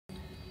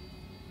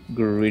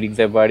Greetings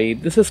everybody,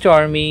 this is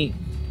Stormy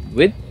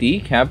with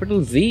the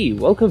capital Z.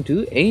 Welcome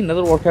to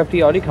another Warcraft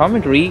audio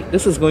commentary.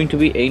 This is going to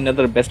be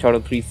another best out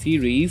of 3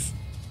 series.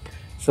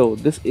 So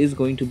this is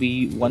going to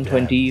be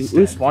 120 who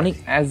is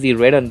spawning as the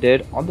red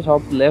undead. On the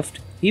top left,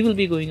 he will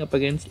be going up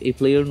against a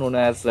player known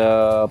as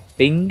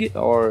Pingge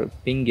or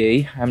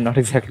Pingge. I'm not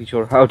exactly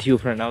sure how do you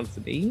pronounce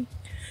the name.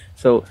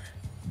 So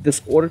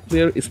this orc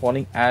player is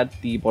spawning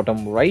at the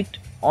bottom right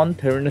on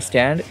Terenas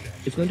stand.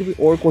 It's going to be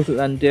orc versus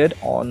undead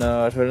on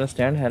Terenas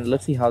stand, and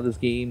let's see how this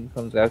game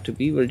comes out to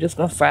be. We're just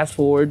gonna fast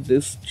forward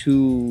this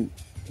to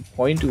the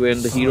point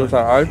when the heroes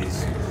are out.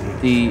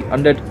 The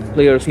undead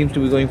player seems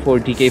to be going for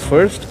DK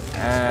first,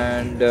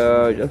 and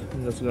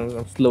just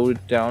gonna slow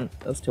it down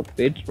just a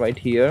bit right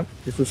here.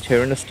 This is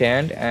Terenas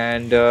stand,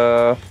 and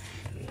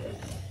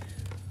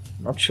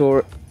not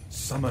sure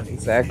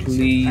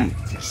exactly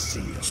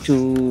as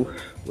to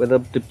whether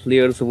the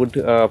players would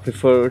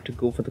prefer to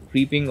go for the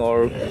creeping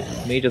or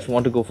may just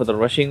want to go for the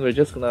rushing. We're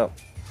just gonna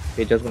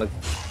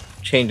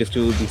change this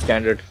to the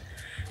standard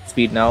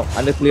speed now.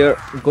 And the player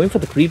going for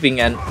the creeping,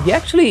 and he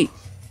actually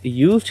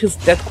used his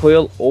death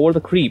coil over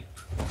the creep.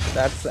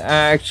 That's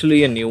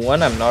actually a new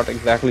one. I'm not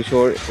exactly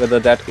sure whether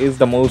that is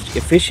the most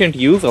efficient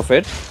use of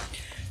it.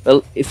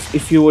 Well,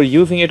 if you were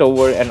using it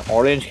over an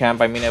orange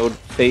camp, I mean, I would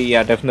say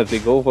yeah, definitely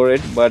go for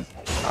it, but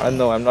I don't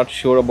know, I'm not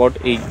sure about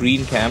a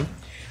green camp.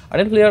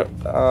 Another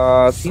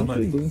player seems to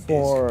be going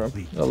for,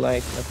 well,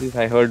 like, at least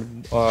I heard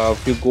a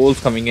few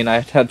goals coming in.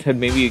 I thought that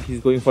maybe he's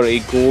going for a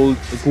ghoul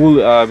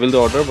build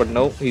order, but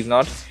no, he's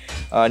not.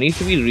 Needs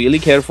to be really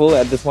careful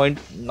at this point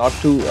not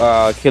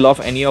to kill off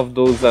any of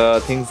those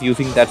things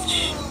using that.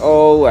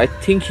 Oh, I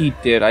think he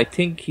did. I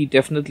think he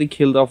definitely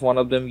killed off one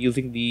of them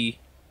using the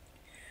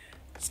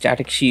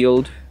static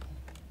shield,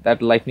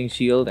 that lightning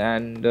shield,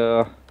 and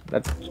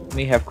that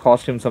may have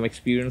cost him some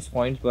experience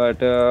points,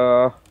 but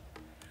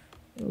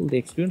well, the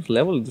experience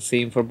level is the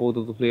same for both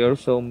of the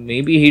players, so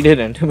maybe he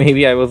didn't.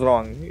 Maybe I was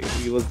wrong.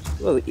 He was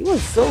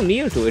so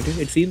near to it.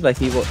 It seemed like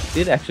he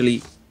did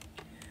actually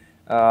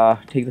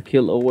take the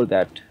kill over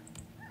that.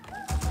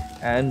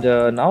 And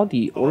now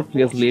the orc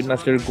player's Blade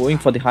Master going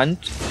for the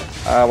hunt,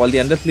 while the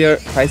under player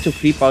tries to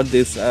creep out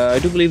this. I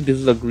do believe this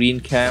is a green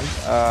camp.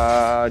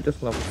 Just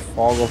gonna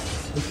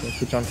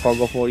switch on fog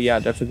of war. Yeah,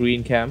 that's a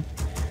green camp.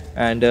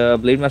 And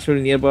Blade Master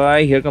is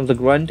nearby. Here comes the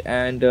grunt,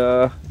 and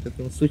just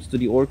gonna switch to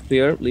the orc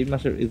player. Blade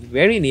Master is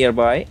very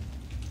nearby,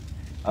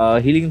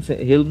 healing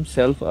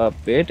himself a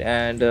bit,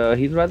 and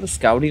he's rather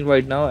scouting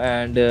right now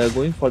and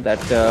going for that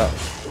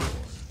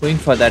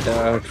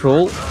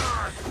troll.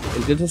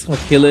 It's just gonna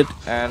kill it,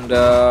 and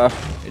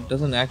it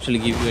doesn't actually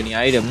give you any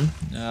item.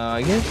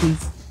 I guess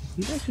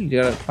he's actually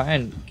gonna try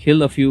and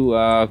kill a few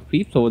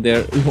creeps over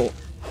there.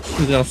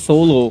 He's gonna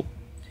solo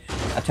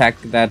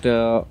attack that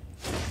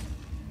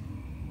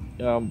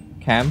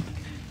camp,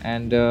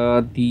 and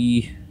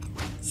the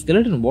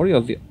skeleton warriors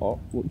of the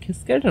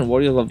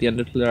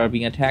Undertale are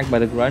being attacked by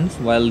the grunts,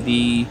 while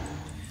the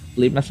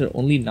Blade Master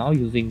only now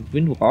using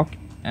Windwalk,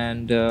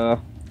 and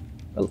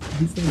well,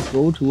 he's going to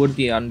go toward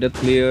the Undead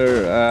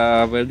player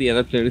where the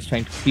other player is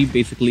trying to creep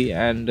basically,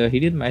 and he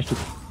did manage to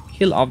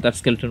kill off that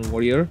skeleton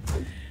warrior.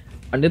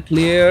 Undead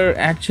player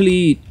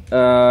actually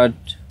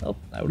well,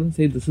 I wouldn't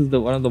say this is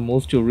one of the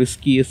most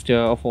riskiest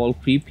of all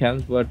creep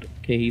camps, but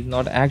okay, he's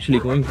not actually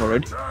going for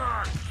it.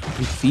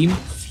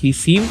 He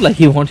seemed like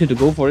he wanted to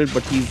go for it,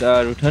 but he's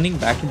returning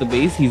back to the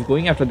base. He's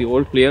going after the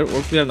orc player.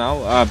 Orc player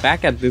now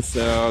back at this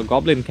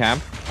goblin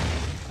camp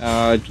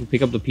to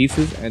pick up the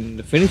pieces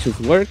and finish his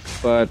work,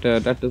 but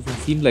that doesn't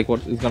seem like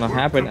what is gonna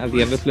happen, as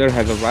the under player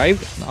has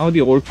arrived. Now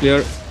the orc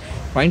player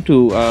trying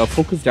to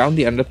focus down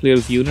the under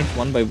player's units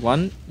one by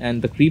one,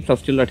 and the creeps are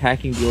still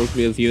attacking the orc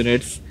player's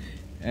units.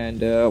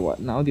 And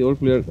now the orc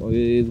player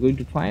is going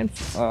to try and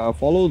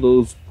follow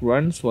those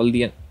grunts, while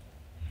the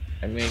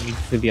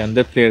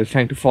under player is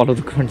trying to follow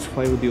the grunts.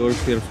 Why would the orc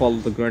player follow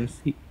the grunts?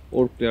 The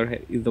orc player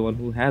is the one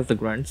who has the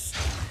grunts.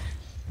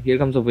 Here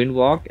comes a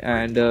Windwalk,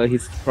 and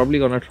he's probably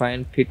gonna try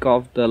and pick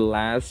off the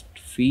last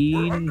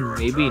fiend.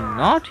 Maybe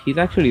not. He's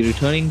actually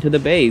returning to the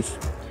base.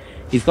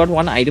 He's got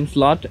one item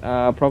slot.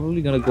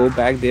 Probably gonna go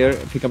back there,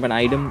 pick up an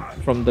item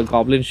from the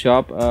goblin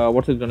shop.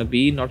 What's it gonna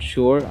be? Not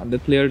sure. And the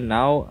player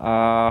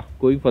now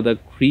going for the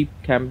creep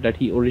camp that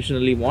he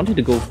originally wanted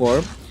to go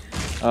for.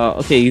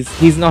 Okay,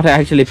 he's not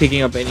actually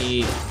picking up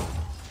any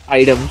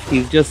items.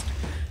 He's just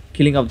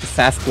killing off the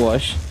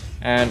Sasquatch,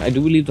 and I do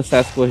believe the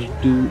Sasquatch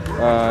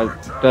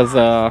does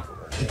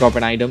drop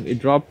an item. It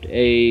dropped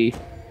a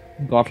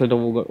Gauntlet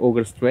of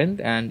Ogre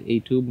Strength and a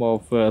Tomb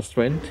of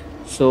Strength.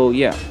 So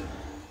yeah,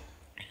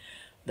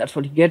 that's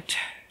what you get.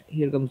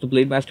 Here comes the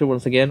Blade Master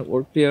once again.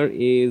 Orc player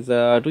is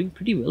doing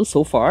pretty well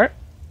so far,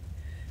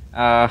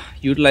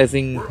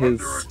 utilizing his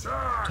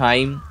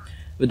time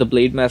with the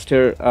Blade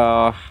Master,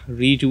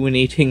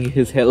 rejuvenating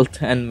his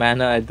health and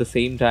mana at the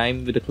same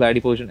time with the Clarity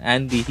Potion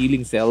and the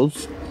healing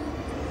cells.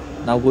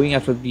 Now going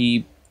after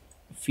the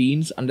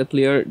fiends. Under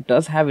player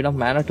does have enough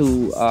mana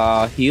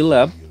to heal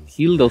up,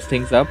 heal those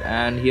things up.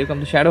 And here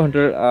comes the Shadow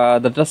Hunter.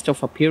 The Dust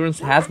of Appearance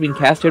has been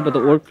casted, but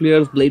the Orc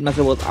player's Blade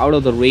Master was out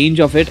of the range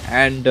of it,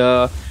 and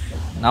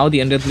now the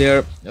Undead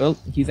player, well,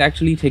 he's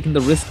actually taking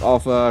the risk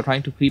of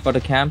trying to creep out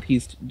a camp.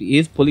 He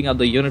is pulling out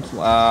the units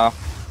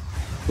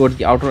towards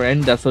the outer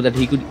end, so that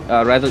he could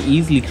rather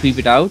easily creep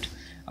it out.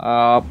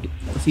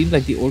 It seems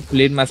like the Orc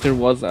Blade Master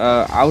was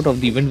out of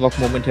the Windwalk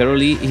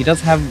momentarily. He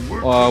does have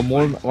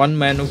one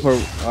mana for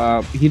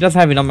he does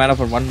have enough mana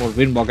for one more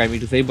Windwalk, I mean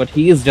to say, but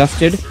he is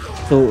dusted,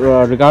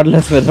 so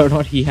regardless whether or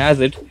not he has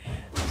it,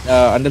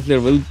 Undead player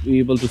will be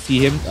able to see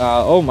him.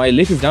 Oh, my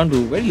Lich is down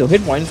to very low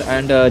hit points,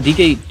 and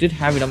DK did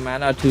have enough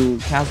mana to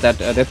cast that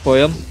Death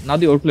Coil. Now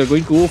the Orc player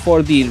going to go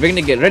for the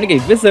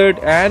Renegade Wizard,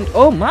 and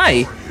oh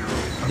my,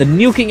 the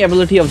nuking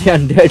ability of the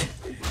Undead.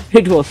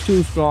 It was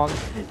too strong,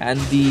 and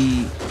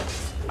the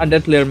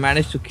Undead player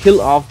managed to kill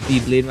off the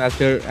Blade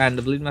Master. And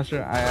the Blade Master,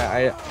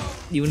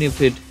 even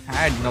if it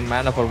had no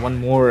mana for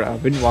one more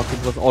Windwalk,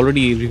 it was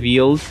already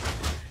revealed,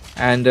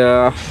 and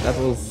that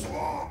was.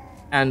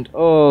 And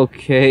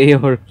okay,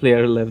 our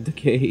player left the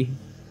game.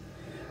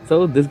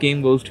 So this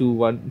game goes to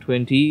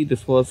 120.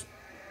 This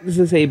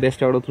is a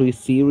best out of 3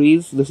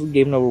 series. This is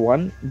game number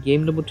 1.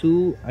 Game number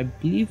 2, I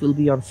believe, will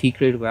be on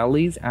Secret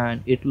Valleys,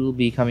 and it will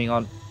be coming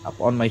up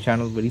on my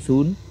channel very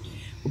soon.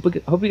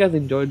 Hope you guys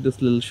enjoyed this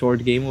little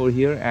short game over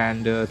here,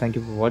 and thank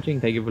you for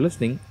watching. Thank you for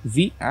listening.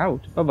 Z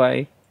out. Bye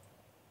bye.